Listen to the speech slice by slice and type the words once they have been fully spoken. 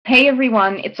Hey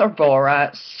everyone, it's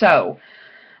Aurora. So,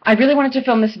 I really wanted to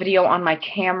film this video on my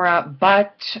camera,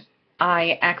 but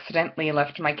I accidentally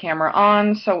left my camera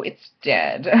on, so it's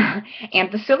dead. And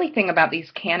the silly thing about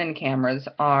these Canon cameras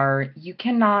are you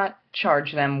cannot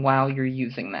charge them while you're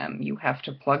using them. You have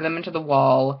to plug them into the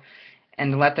wall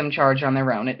and let them charge on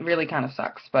their own. It really kind of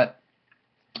sucks, but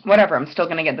whatever, I'm still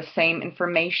going to get the same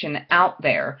information out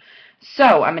there.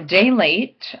 So, I'm a day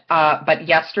late, but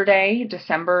yesterday,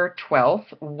 December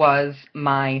 12th, was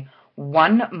my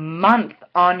 1 month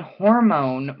on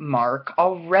hormone mark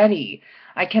already.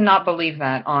 I cannot believe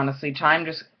that, honestly. Time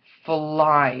just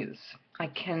flies. I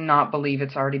cannot believe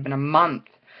it's already been a month.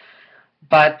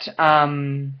 But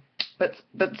so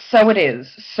it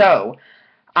is. So,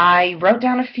 I wrote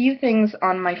down a few things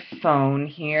on my phone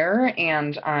here,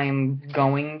 and I'm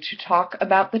going to talk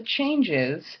about the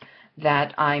changes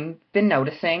that I've been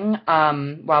noticing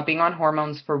while being on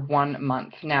hormones for 1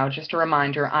 month. Now, just a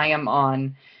reminder, I am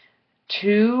on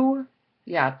 2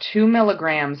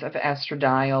 milligrams of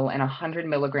estradiol and 100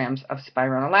 milligrams of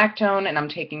spironolactone, and I'm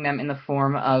taking them in the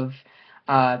form of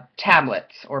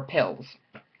tablets or pills.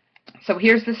 So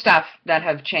here's the stuff that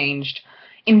have changed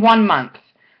in 1 month.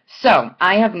 So,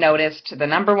 I have noticed the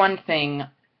number one thing,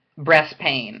 breast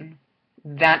pain.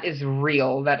 That is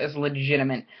real. That is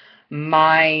legitimate.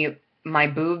 My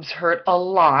boobs hurt a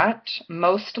lot.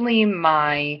 Mostly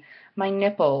my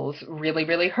nipples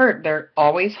really hurt. They're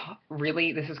always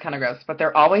really, this is kind of gross, but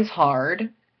they're always hard.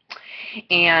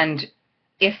 And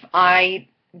if I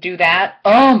do that,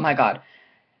 oh my god.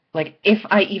 Like, if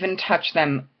I even touch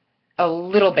them a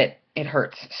little bit, it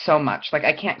hurts so much. Like,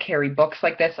 I can't carry books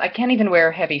like this. I can't even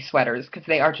wear heavy sweaters because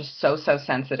they are just so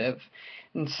sensitive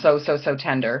and so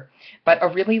tender. But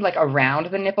really, like, around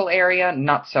the nipple area,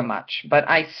 not so much. But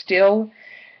I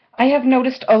have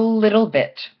noticed a little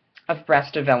bit of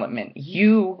breast development.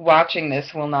 You watching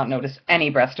this will not notice any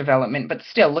breast development, but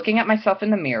still, looking at myself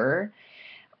in the mirror,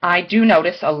 I do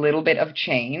notice a little bit of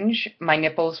change. My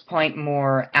nipples point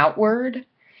more outward,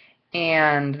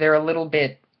 and they're a little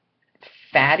bit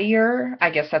fattier. I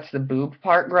guess that's the boob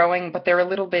part growing, but they're a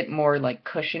little bit more like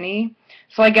cushiony.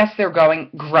 So I guess they're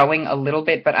growing a little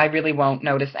bit, but I really won't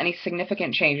notice any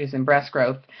significant changes in breast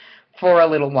growth for a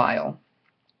little while.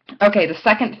 Okay, the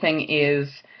second thing is,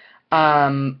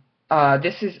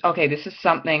 this is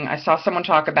something, I saw someone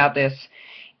talk about this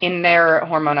in their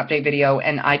hormone update video,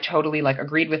 and I totally, like,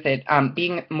 agreed with it,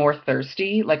 being more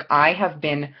thirsty. Like, I have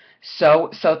been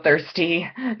so thirsty,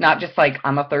 not just, like,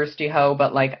 I'm a thirsty hoe,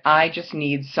 but, like, I just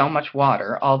need so much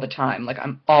water all the time. Like,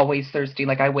 I'm always thirsty.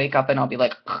 Like, I wake up and I'll be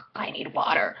like, I need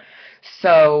water.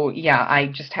 So, yeah, I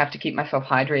just have to keep myself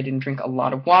hydrated and drink a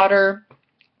lot of water.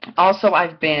 Also,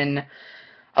 I've been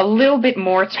a little bit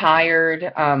more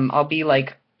tired. I'll be,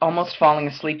 like, almost falling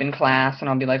asleep in class, and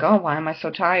I'll be like, oh, why am I so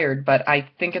tired? But I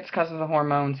think it's because of the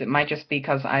hormones. It might just be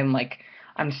because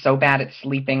I'm so bad at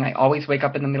sleeping. I always wake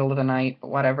up in the middle of the night, but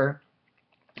whatever.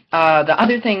 The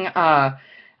other thing,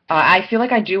 I feel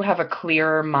like I do have a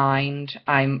clearer mind.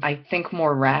 I think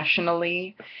more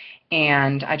rationally,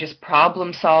 and I just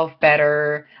problem solve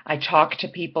better. I talk to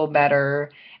people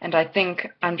better, and I think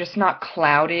I'm just not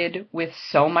clouded with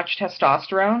so much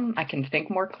testosterone. I can think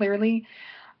more clearly.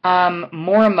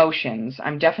 More emotions.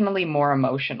 I'm definitely more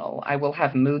emotional. I will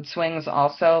have mood swings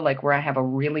also, like where I have a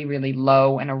really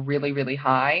low and a really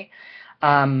high.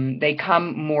 They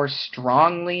come more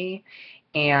strongly,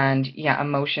 and yeah,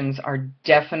 emotions are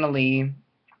definitely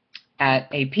at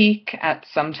a peak at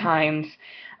some times.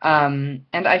 And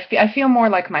I feel more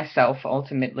like myself,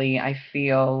 ultimately. I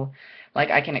feel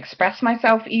like I can express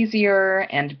myself easier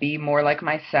and be more like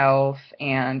myself,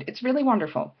 and it's really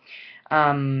wonderful.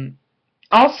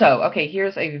 Also, okay,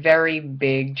 here's a very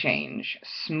big change.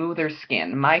 Smoother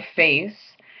skin. My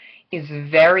face is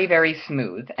very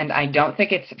smooth, and I don't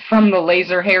think it's from the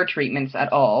laser hair treatments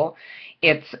at all.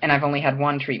 And I've only had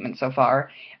one treatment so far.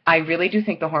 I really do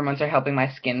think the hormones are helping my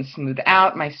skin smooth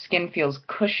out. My skin feels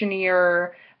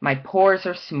cushionier. My pores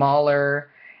are smaller,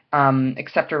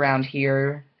 except around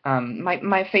here.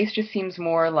 My face just seems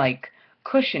more like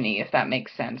cushiony, if that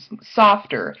makes sense.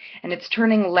 Softer, and it's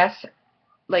turning less.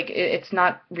 Like, it's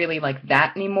not really like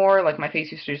that anymore. Like, my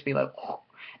face used to just be like,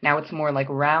 now it's more like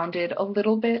rounded a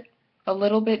little bit.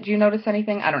 Do you notice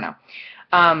anything? I don't know.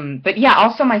 But yeah,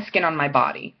 also my skin on my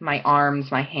body, my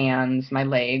arms, my hands, my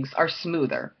legs are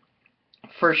smoother,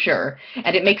 for sure.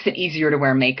 And it makes it easier to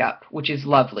wear makeup, which is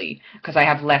lovely, because I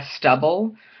have less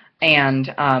stubble,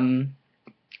 and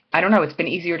I don't know, it's been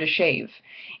easier to shave.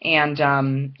 And,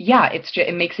 yeah,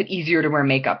 it makes it easier to wear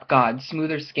makeup. God,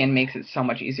 smoother skin makes it so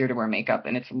much easier to wear makeup,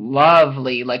 and it's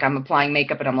lovely. Like, I'm applying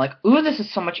makeup, and I'm like, ooh, this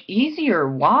is so much easier.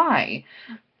 Why?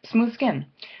 smooth skin.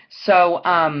 So,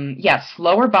 yes,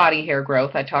 lower body hair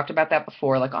growth. I talked about that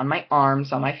before, like on my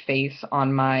arms, on my face,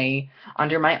 on my,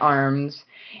 under my arms,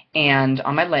 and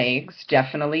on my legs.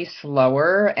 Definitely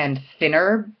slower and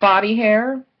thinner body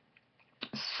hair.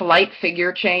 Slight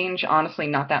figure change, honestly,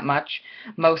 not that much.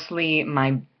 Mostly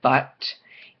my butt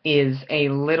is a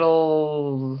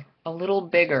little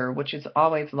bigger, which is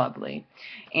always lovely.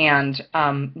 And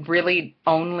really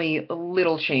only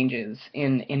little changes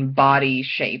in body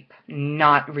shape,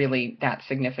 not really that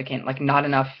significant, like not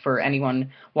enough for anyone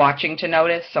watching to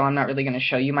notice, so I'm not really going to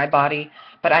show you my body.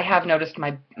 But I have noticed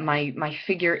my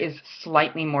figure is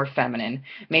slightly more feminine.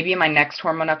 Maybe in my next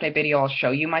hormone update video I'll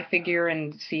show you my figure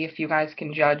and see if you guys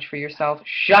can judge for yourself.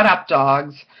 Shut up,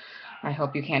 dogs! I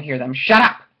hope you can't hear them. Shut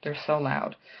up! They're so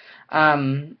loud.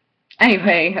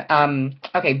 Anyway,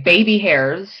 okay, baby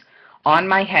hairs on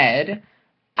my head.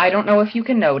 I don't know if you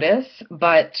can notice,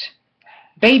 but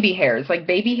baby hairs, like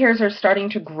baby hairs are starting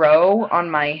to grow on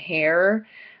my hair,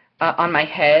 on my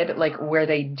head, like where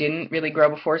they didn't really grow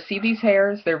before. See these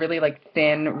hairs? They're really like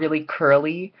thin, really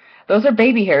curly. Those are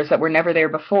baby hairs that were never there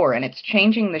before, and it's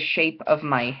changing the shape of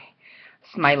my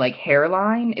like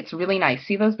hairline. It's really nice.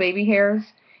 See those baby hairs?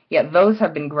 Yeah, those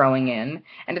have been growing in,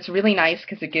 and it's really nice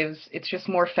because it's just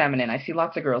more feminine. I see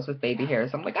lots of girls with baby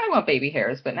hairs. I'm like, I want baby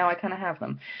hairs, but now I kind of have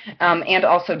them. And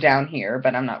also down here,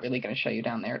 but I'm not really going to show you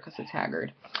down there because it's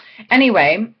haggard.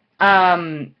 Anyway,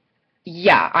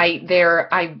 yeah,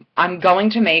 I'm going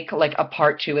to make like a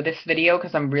part 2 of this video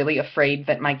because I'm really afraid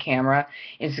that my camera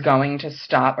is going to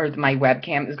stop, or my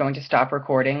webcam is going to stop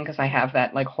recording because I have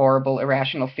that like horrible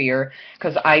irrational fear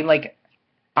because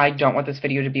I don't want this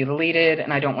video to be deleted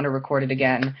and I don't want to record it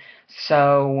again.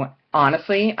 So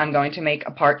honestly, I'm going to make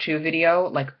a part 2 video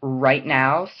like right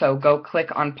now. So go click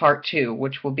on part 2,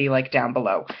 which will be like down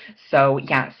below. So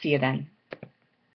yeah, see you then.